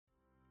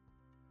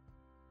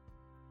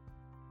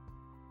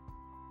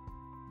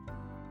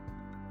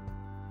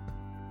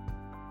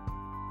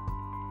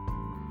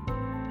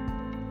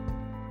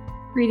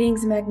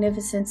Greetings,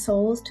 magnificent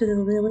souls, to the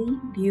Lilli,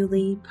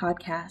 Bewley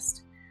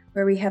podcast,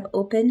 where we have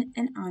open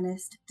and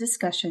honest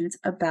discussions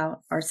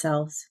about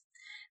ourselves.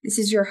 This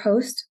is your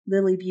host,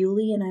 Lilli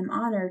Bewley, and I'm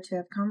honored to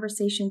have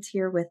conversations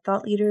here with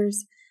thought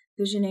leaders,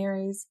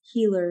 visionaries,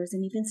 healers,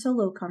 and even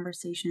solo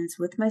conversations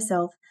with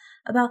myself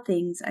about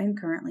things I am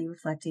currently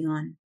reflecting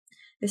on.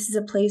 This is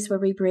a place where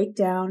we break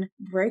down,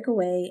 break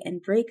away, and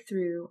break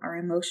through our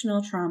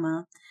emotional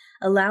trauma,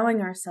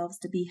 allowing ourselves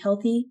to be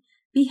healthy,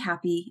 be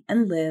happy,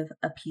 and live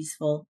a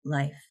peaceful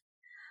life.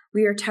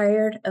 We are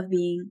tired of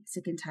being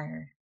sick and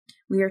tired.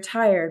 We are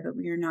tired, but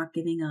we are not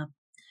giving up.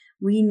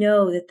 We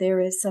know that there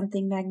is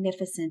something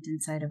magnificent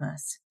inside of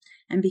us.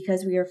 And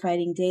because we are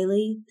fighting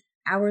daily,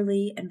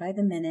 hourly, and by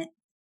the minute,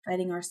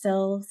 fighting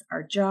ourselves,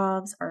 our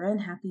jobs, our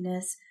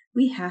unhappiness,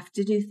 we have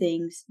to do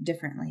things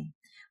differently.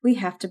 We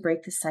have to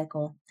break the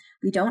cycle.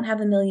 We don't have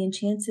a million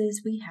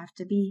chances. We have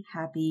to be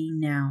happy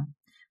now.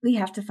 We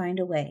have to find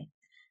a way.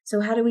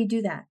 So how do we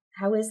do that?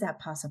 How is that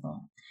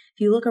possible?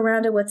 If you look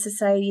around at what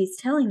society is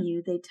telling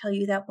you, they tell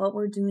you that what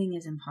we're doing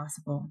is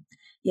impossible.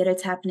 Yet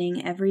it's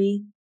happening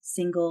every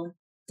single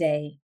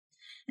day.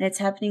 And it's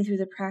happening through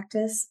the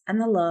practice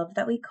and the love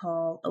that we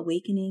call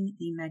awakening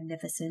the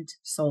magnificent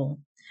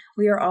soul.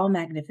 We are all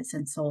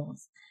magnificent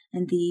souls,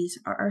 and these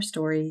are our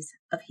stories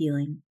of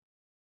healing.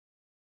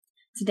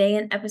 Today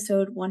in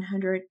episode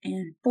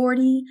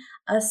 140,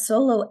 a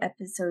solo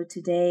episode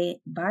today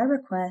by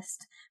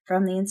request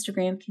from the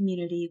Instagram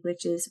community,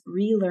 which is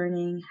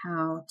Relearning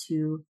How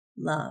to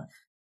Love.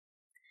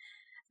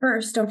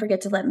 First, don't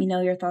forget to let me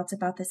know your thoughts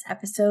about this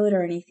episode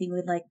or anything you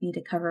would like me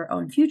to cover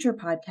on future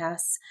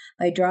podcasts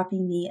by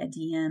dropping me a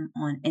DM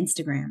on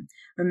Instagram.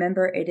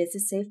 Remember, it is a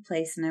safe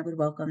place and I would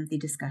welcome the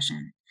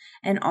discussion.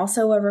 And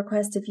also a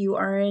request, if you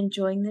are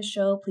enjoying the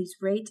show, please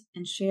rate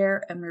and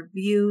share and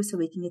review so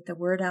we can get the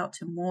word out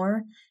to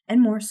more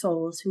and more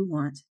souls who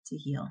want to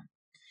heal.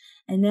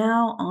 And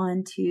now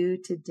on to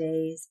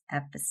today's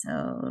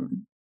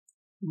episode,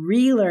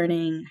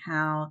 Relearning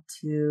How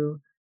to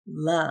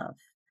Love.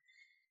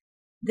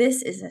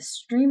 This is a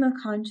stream of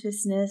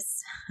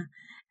consciousness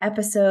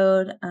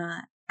episode.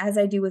 As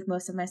I do with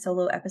most of my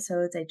solo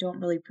episodes, I don't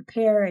really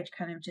prepare. I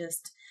kind of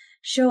just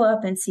show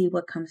up and see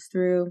what comes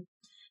through.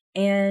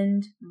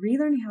 And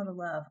relearning how to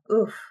love.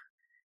 Oof.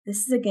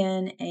 This is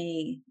again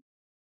a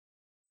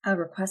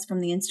request from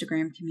the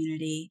Instagram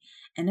community.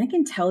 And I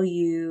can tell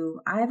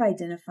you, I've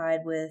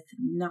identified with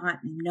not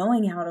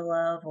knowing how to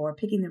love or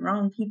picking the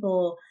wrong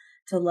people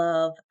to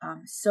love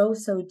so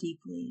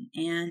deeply.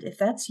 And if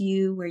that's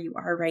you where you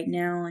are right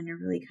now and you're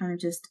really kind of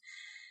just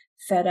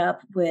fed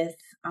up with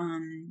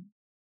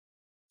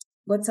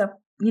what's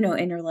up,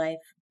 in your life,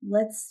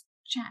 let's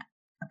chat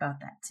about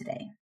that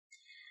today.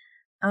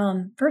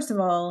 First of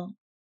all,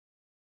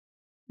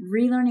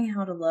 relearning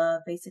how to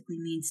love basically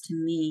means to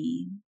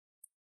me,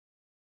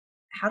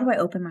 how do I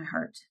open my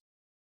heart?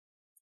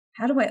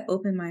 How do I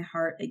open my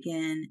heart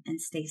again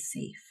and stay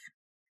safe?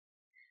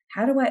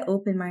 How do I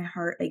open my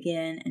heart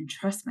again and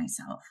trust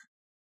myself?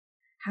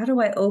 How do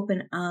I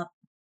open up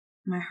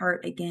my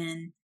heart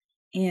again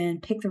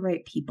and pick the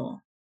right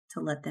people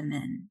to let them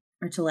in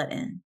or to let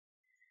in?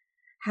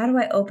 How do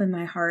I open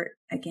my heart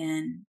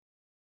again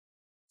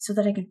so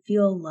that I can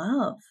feel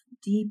love,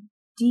 deep,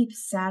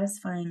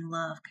 satisfying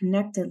love,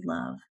 connected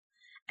love,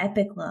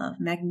 epic love,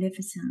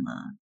 magnificent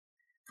love,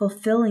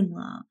 fulfilling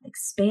love,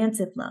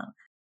 expansive love?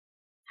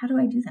 How do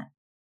I do that?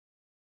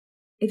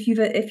 If you're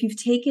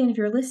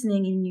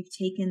listening and you've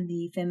taken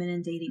the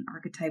feminine dating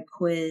archetype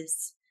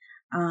quiz,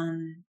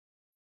 and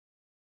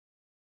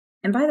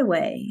by the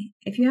way,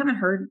 if you haven't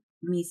heard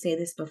me say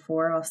this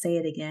before, I'll say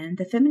it again.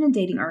 The feminine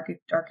dating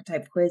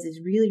archetype quiz is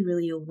really,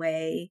 really a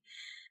way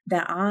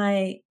that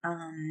I,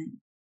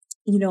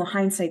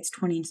 hindsight's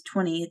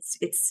 20/20.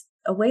 It's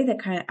a way that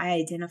kind of I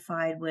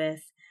identified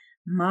with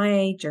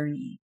my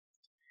journey.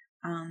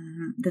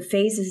 The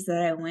phases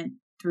that I went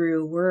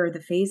through were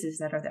the phases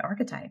that are the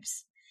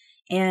archetypes.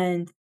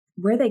 And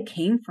where they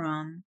came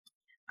from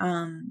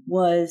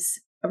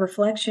was a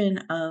reflection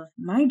of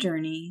my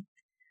journey,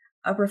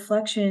 a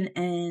reflection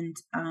and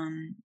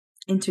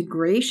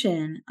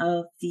integration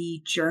of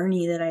the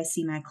journey that I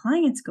see my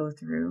clients go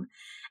through.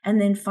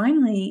 And then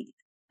finally,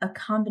 a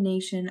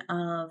combination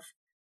of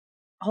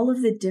all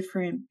of the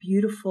different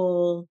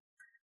beautiful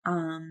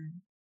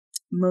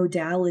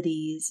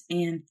modalities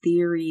and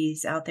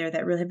theories out there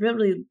that have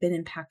really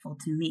been impactful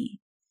to me.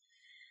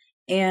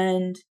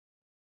 And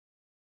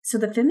so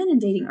the feminine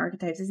dating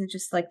archetypes isn't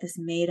just like this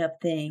made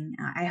up thing.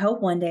 I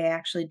hope one day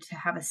actually to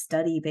have a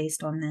study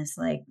based on this.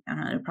 Like, I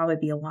don't know, it'll probably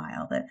be a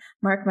while, but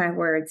mark my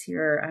words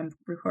here. I'm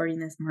recording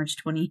this March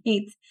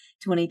 28th,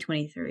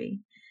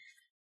 2023.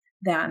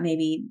 That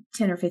maybe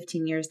 10 or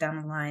 15 years down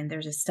the line,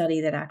 there's a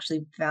study that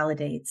actually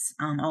validates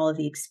all of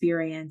the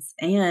experience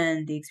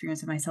and the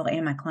experience of myself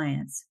and my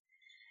clients.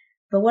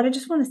 But what I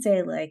just want to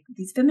say, like,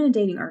 these feminine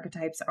dating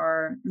archetypes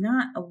are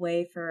not a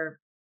way for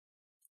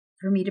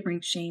me to bring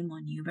shame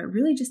on you, but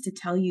really just to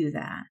tell you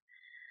that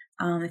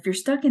if you're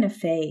stuck in a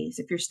phase,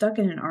 if you're stuck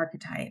in an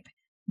archetype,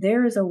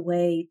 there is a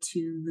way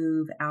to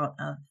move out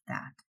of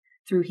that.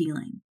 through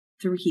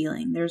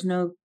healing. There's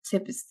no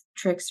tip,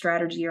 trick,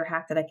 strategy, or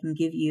hack that I can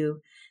give you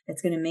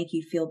that's going to make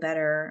you feel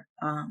better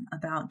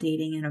about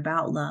dating and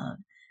about love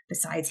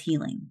besides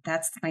healing.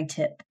 That's my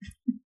tip.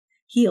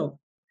 Heal.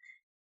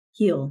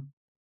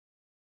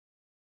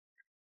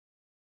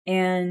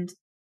 And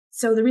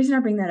so the reason I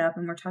bring that up,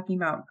 and we're talking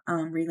about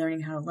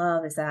relearning how to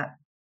love, is that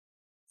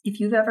if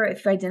you've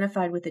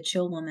identified with the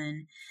chill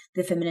woman,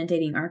 the feminine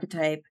dating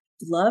archetype,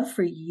 love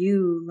for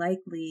you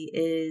likely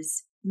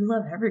is you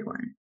love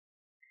everyone.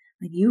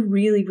 Like you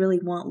really, really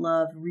want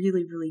love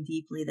really, really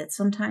deeply, that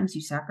sometimes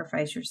you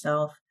sacrifice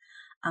yourself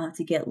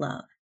to get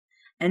love.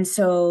 And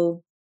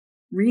so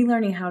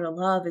relearning how to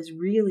love is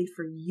really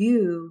for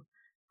you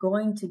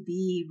going to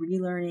be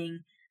relearning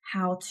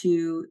how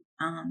to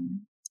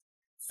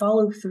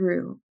follow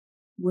through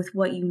with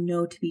what you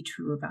know to be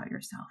true about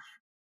yourself.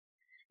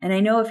 And I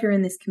know if you're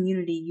in this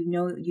community, you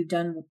know you've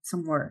done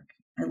some work,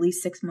 at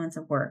least 6 months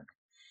of work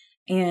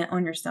and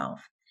on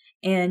yourself.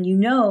 And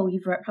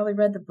you've probably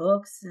read the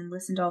books and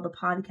listened to all the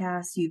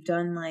podcasts. You've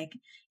done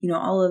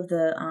all of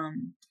the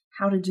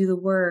how to do the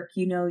work.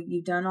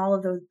 You've done all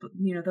of those,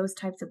 those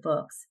types of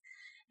books.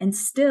 And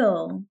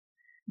still,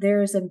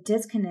 there's a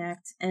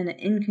disconnect and an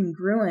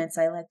incongruence,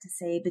 I like to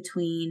say,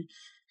 between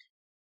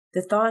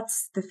the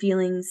thoughts, the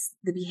feelings,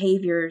 the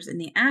behaviors,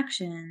 and the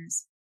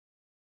actions.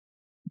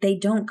 They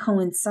don't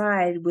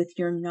coincide with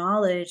your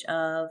knowledge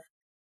of,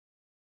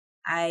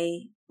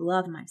 I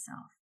love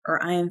myself,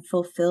 or I am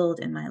fulfilled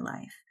in my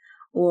life,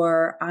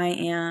 or I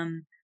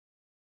am,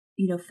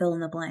 fill in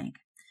the blank.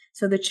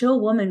 So the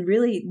chill woman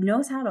really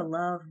knows how to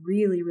love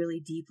really, really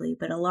deeply,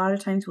 but a lot of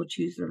times will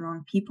choose the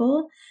wrong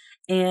people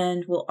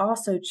and will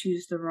also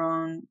choose the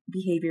wrong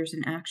behaviors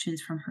and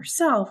actions from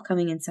herself,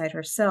 coming inside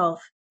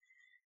herself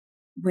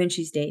when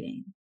she's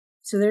dating.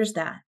 So there's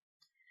that.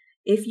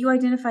 If you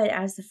identified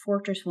as the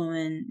fortress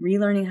woman,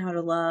 relearning how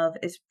to love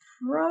is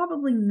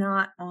probably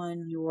not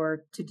on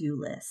your to-do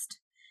list.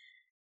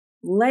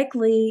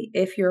 Likely,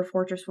 if you're a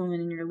fortress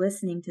woman and you're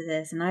listening to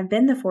this, and I've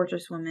been the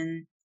fortress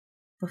woman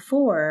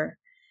before,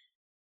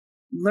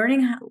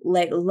 learning how,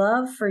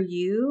 love for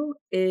you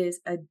is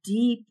a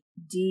deep,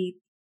 deep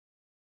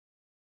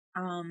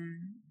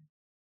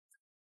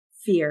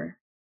fear.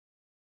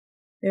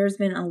 There's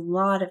been a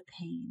lot of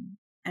pain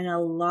and a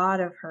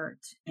lot of hurt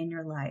in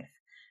your life.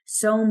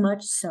 So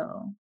much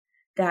so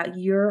that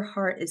your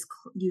heart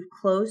you've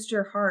closed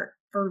your heart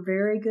for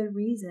very good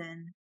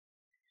reason.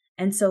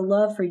 And so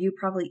love for you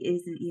probably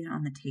isn't even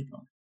on the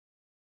table.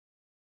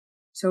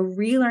 So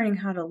relearning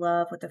how to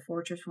love with the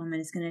fortress woman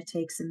is going to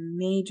take some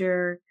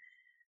major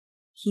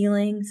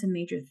healing, some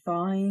major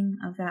thawing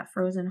of that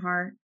frozen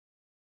heart.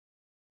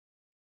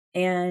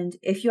 And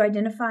if you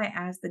identify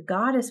as the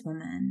goddess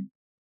woman,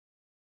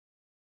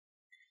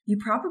 you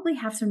probably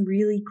have some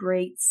really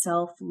great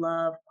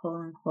self-love, quote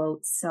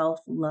unquote,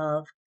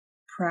 self-love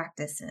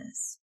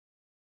practices.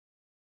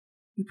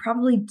 You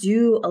probably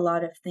do a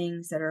lot of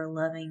things that are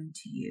loving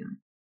to you.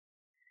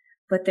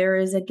 But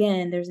there's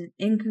an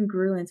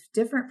incongruence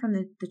different from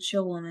the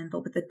chill woman,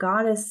 but with the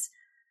goddess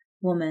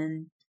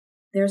woman,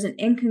 there's an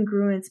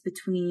incongruence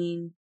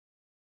between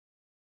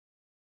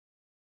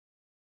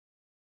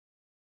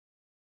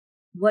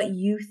what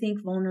you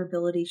think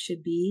vulnerability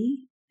should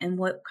be and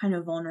what kind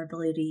of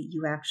vulnerability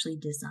you actually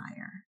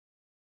desire.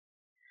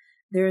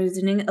 There is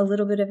a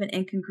little bit of an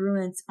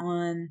incongruence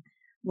on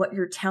what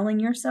you're telling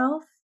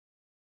yourself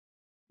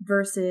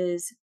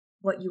versus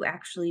what you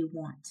actually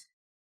want.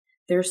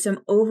 There's some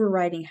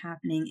overriding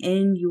happening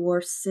in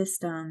your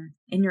system,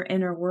 in your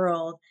inner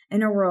world.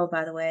 Inner world,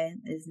 by the way,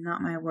 is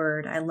not my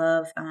word. I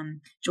love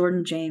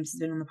Jordan James has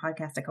been on the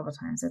podcast a couple of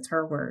times. That's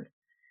her word,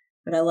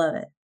 but I love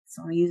it,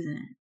 so I'm using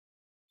it.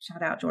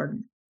 Shout out,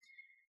 Jordan.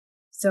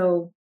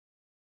 So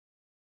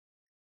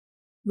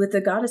with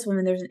the goddess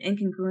woman, there's an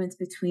incongruence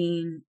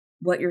between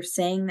what you're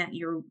saying that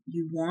you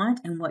want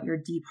and what your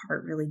deep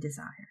heart really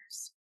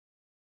desires.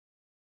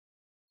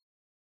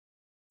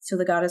 So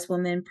the goddess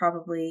woman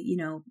probably,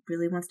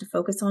 really wants to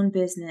focus on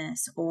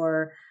business,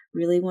 or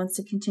really wants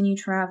to continue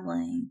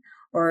traveling,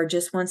 or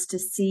just wants to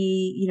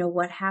see,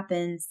 what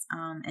happens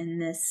in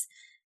this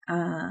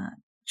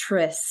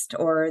tryst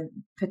or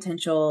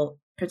potential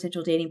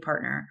dating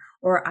partner.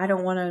 Or I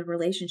don't want a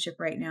relationship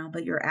right now,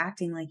 but you're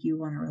acting like you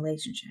want a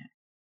relationship,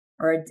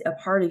 or a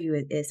part of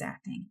you is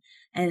acting.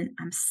 And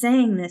I'm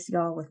saying this,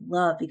 y'all, with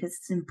love, because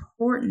it's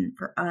important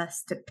for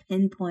us to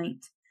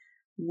pinpoint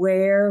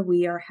where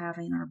we are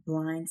having our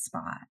blind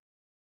spot,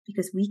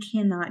 because we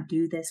cannot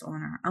do this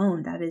on our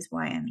own. That is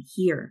why I'm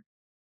here.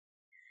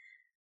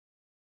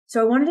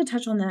 So I wanted to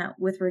touch on that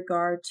with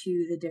regard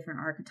to the different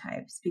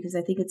archetypes, because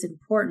I think it's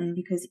important,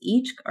 because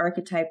each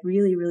archetype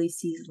really, really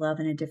sees love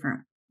in a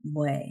different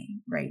way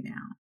right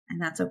now,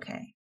 and that's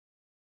okay.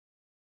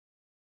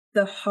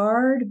 The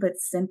hard but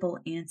simple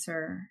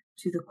answer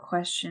to the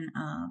question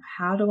of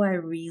how do I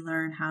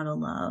relearn how to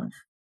love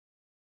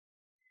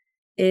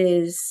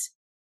is,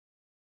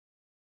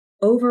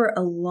 over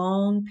a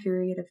long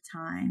period of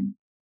time,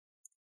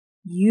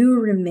 you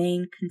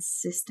remain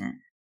consistent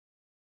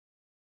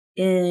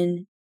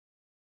in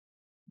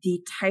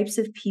the types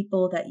of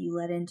people that you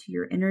let into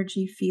your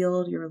energy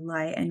field, your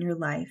light, and your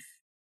life,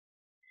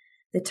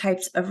 the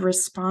types of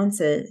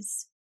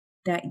responses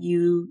that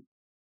you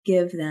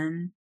give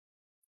them,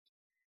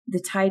 the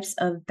types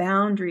of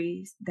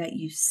boundaries that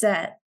you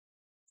set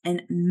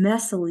and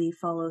messily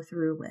follow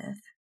through with.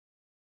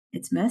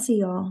 It's messy,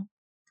 y'all.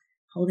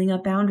 Holding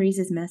up boundaries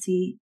is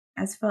messy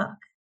as fuck,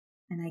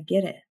 and I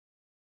get it.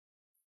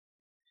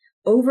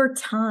 Over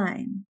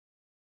time,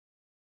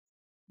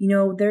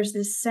 there's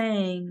this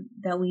saying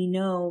that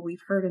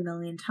we've heard a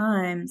million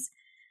times,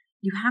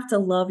 you have to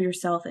love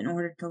yourself in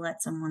order to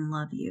let someone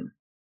love you.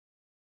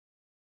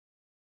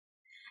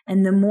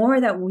 And the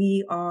more that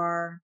we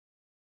are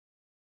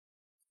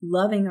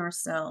loving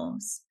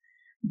ourselves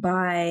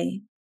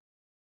by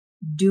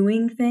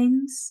doing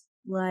things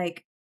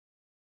like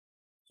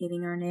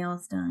getting our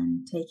nails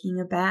done, taking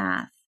a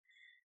bath,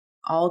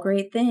 all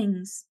great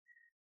things.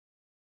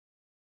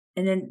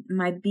 And then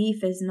my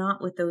beef is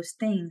not with those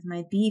things.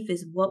 My beef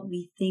is what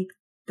we think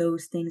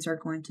those things are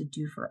going to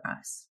do for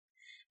us.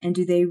 And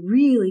do they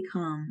really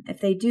come? If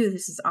they do,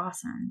 this is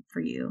awesome for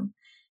you.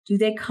 Do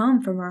they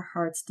come from our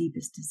heart's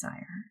deepest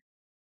desire?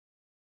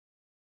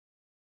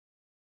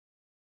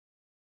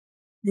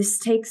 This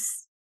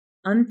takes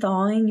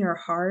unthawing your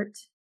heart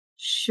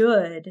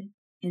should,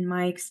 in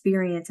my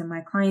experience and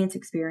my client's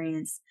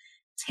experience,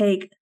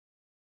 take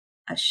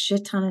a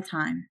shit ton of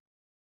time.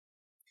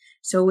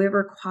 So it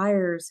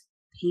requires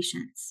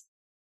patience.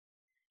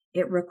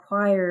 It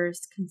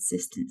requires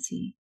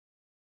consistency.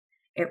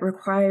 It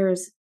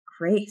requires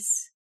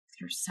grace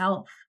with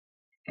yourself.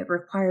 It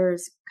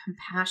requires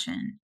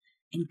compassion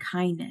and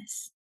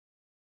kindness.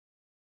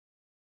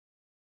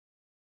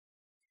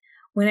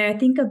 When I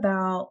think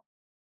about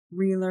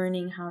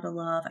relearning how to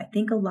love, I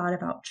think a lot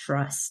about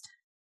trust.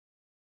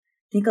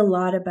 I think a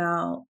lot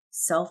about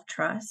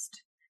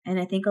self-trust, and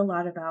I think a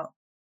lot about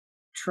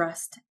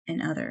trust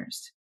in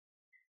others.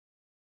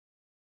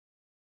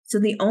 So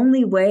the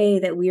only way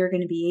that we are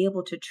going to be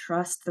able to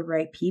trust the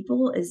right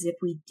people is if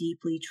we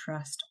deeply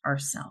trust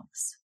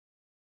ourselves.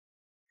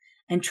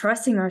 And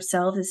trusting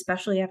ourselves,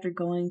 especially after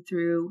going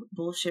through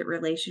bullshit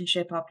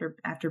relationship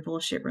after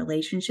bullshit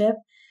relationship,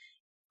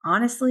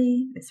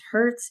 honestly, this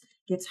hurts,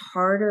 gets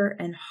harder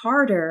and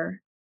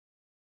harder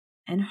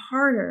and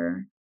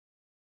harder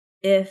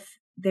if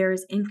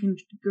there's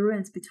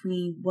incongruence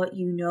between what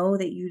you know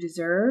that you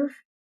deserve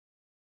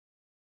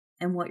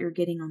and what you're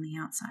getting on the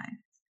outside.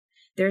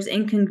 There's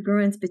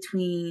incongruence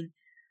between,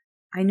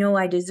 I know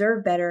I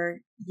deserve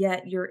better,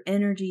 yet your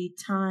energy,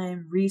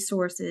 time,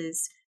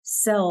 resources,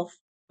 self,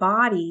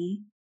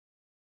 body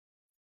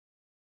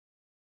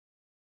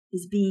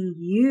is being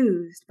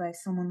used by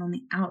someone on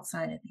the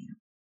outside of you.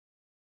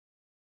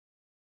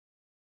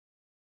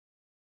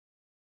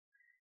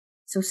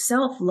 So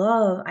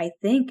self-love, I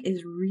think,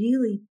 is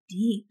really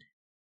deep,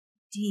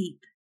 deep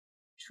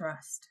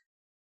trust.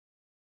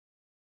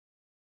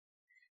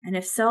 And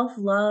if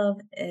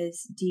self-love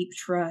is deep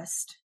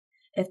trust,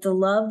 if the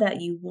love that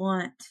you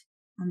want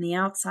on the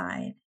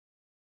outside,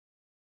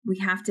 we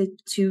have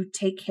to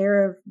take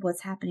care of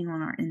what's happening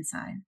on our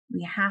inside.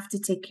 We have to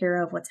take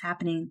care of what's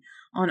happening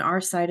on our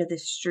side of the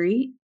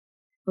street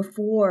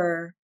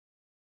before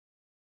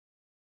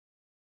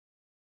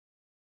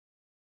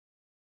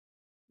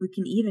we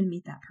can even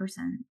meet that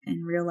person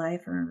in real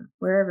life or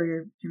wherever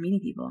you're meeting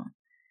people.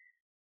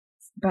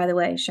 By the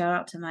way, shout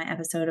out to my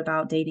episode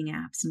about dating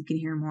apps. You can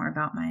hear more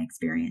about my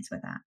experience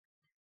with that.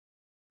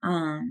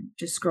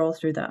 Just scroll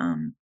through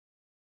the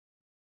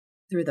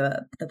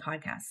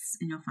podcasts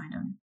and you'll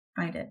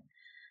find it.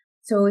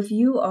 So if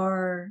you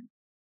are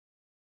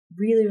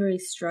really, really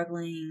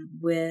struggling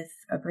with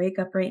a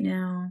breakup right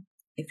now,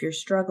 if you're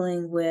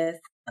struggling with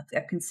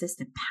a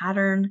consistent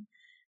pattern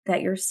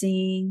that you're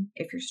seeing,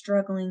 if you're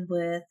struggling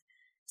with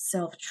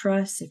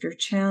self-trust, if you're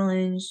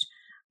challenged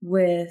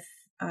with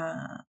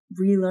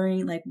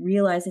relearning, like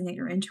realizing that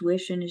your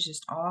intuition is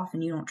just off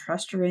and you don't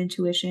trust your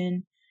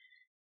intuition,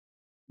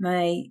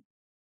 my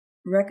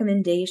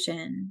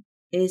recommendation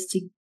is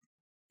to,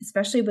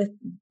 especially with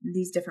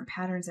these different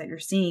patterns that you're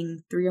seeing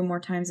 3 or more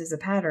times as a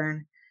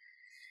pattern,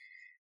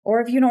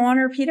 or if you don't want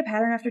to repeat a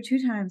pattern after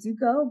 2 times, you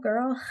go,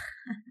 girl.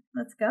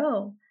 Let's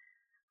go.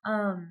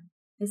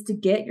 Is to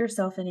get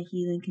yourself in a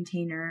healing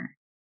container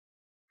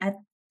at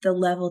the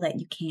level that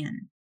you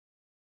can.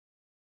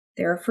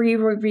 There are free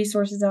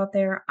resources out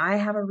there. I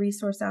have a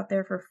resource out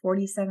there for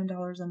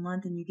 $47 a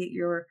month and you get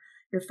your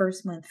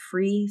first month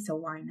free. So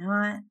why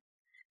not?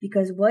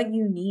 Because what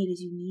you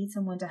need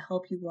someone to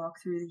help you walk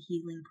through the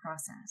healing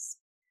process.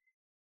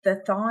 The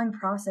thawing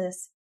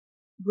process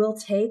will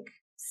take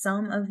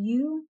some of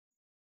you,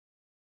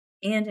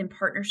 and in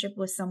partnership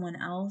with someone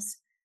else,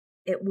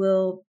 it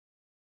will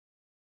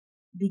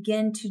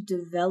begin to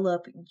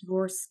develop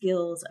your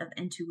skills of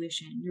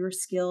intuition, your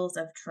skills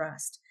of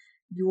trust.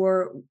 You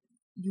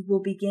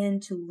will begin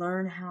to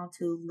learn how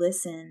to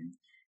listen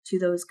to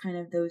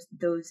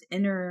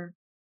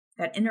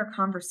that inner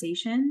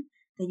conversation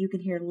that you can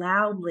hear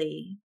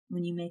loudly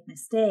when you make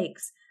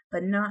mistakes,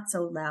 but not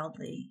so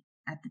loudly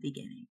at the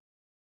beginning.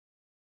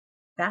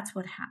 That's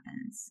what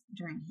happens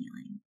during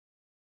healing.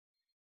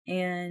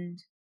 And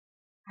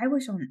I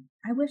wish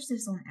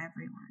this on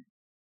everyone.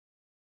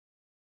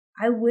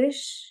 I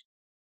wish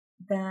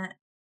that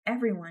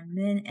everyone,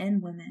 men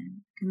and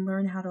women, can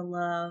learn how to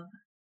love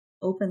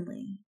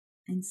openly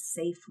and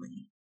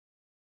safely,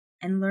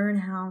 and learn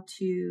how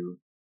to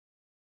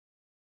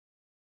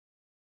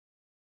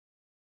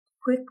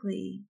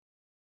quickly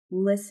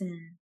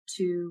listen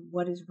to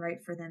what is right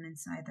for them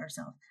inside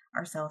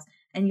ourselves.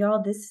 And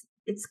y'all,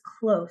 it's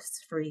close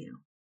for you.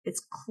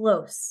 It's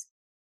close.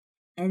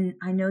 And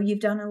I know you've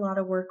done a lot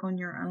of work on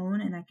your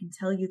own, and I can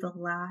tell you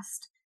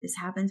this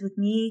happens with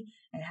me,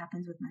 it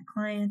happens with my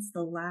clients.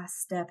 The last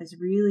step is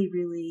really,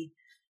 really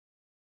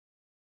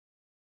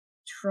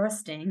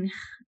trusting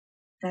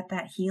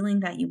that healing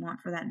that you want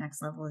for that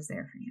next level is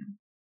there for you.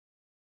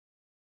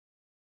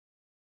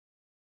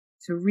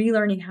 So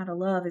relearning how to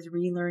love is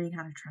relearning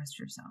how to trust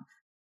yourself.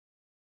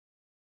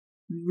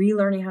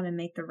 Relearning how to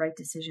make the right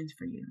decisions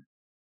for you.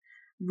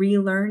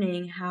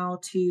 Relearning how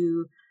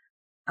to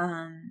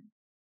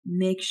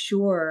make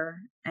sure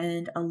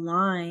and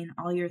align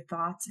all your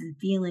thoughts and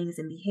feelings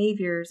and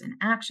behaviors and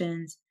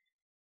actions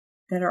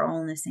that are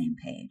all on the same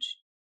page.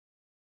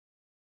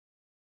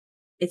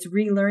 It's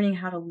relearning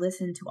how to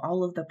listen to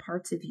all of the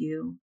parts of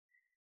you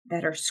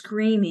that are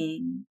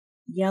screaming,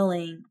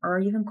 yelling, or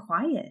even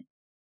quiet.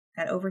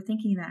 That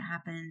overthinking that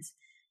happens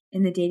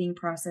in the dating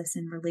process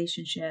and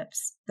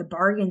relationships, the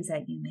bargains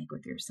that you make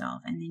with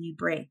yourself, and then you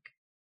break.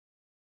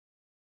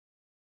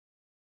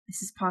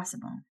 This is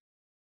possible.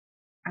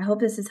 I hope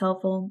this is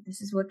helpful.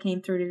 This is what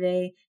came through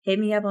today. Hit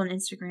me up on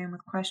Instagram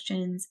with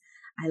questions.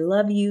 I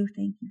love you.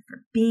 Thank you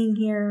for being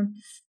here.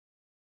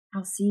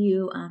 I'll see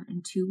you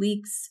in 2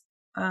 weeks.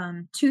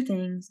 One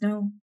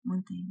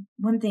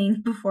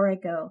thing before I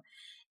go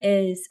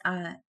is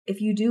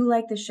if you do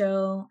like the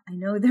show, I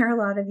know there are a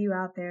lot of you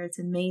out there. It's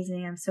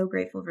amazing. I'm so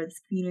grateful for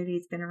this community.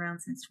 It's been around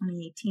since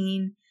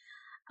 2018.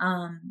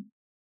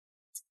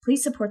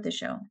 Please support the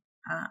show.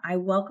 I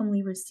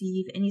welcomely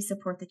receive any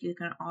support that you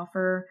can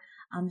offer.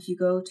 If you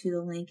go to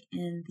the link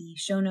in the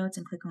show notes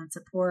and click on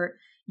support,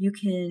 you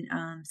can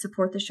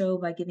support the show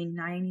by giving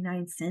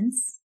 99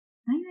 cents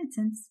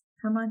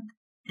per month.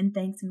 And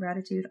thanks and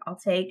gratitude. I'll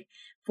take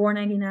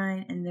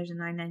 $4.99, and there's a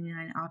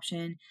 $9.99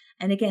 option.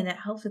 And again, that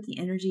helps with the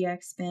energy I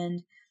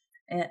expend.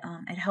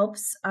 It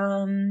helps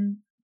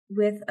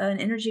with an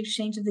energy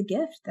exchange of the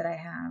gift that I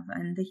have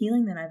and the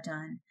healing that I've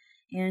done.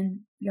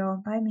 And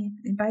y'all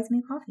it buys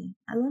me a coffee.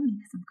 I love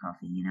me some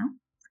coffee, you know?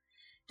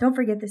 Don't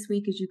forget this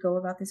week, as you go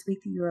about this week,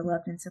 that you are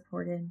loved and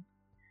supported.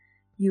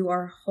 You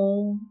are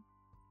whole.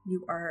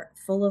 You are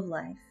full of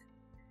life.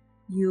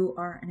 You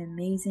are an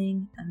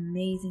amazing,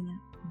 amazing,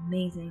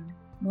 amazing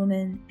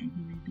woman and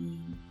human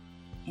being.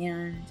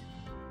 And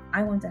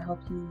I want to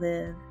help you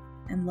live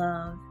and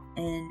love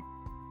in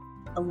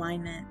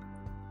alignment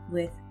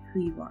with who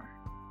you are.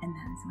 And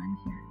that is why I'm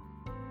here.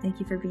 Thank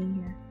you for being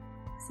here.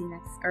 See you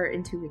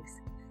in 2 weeks.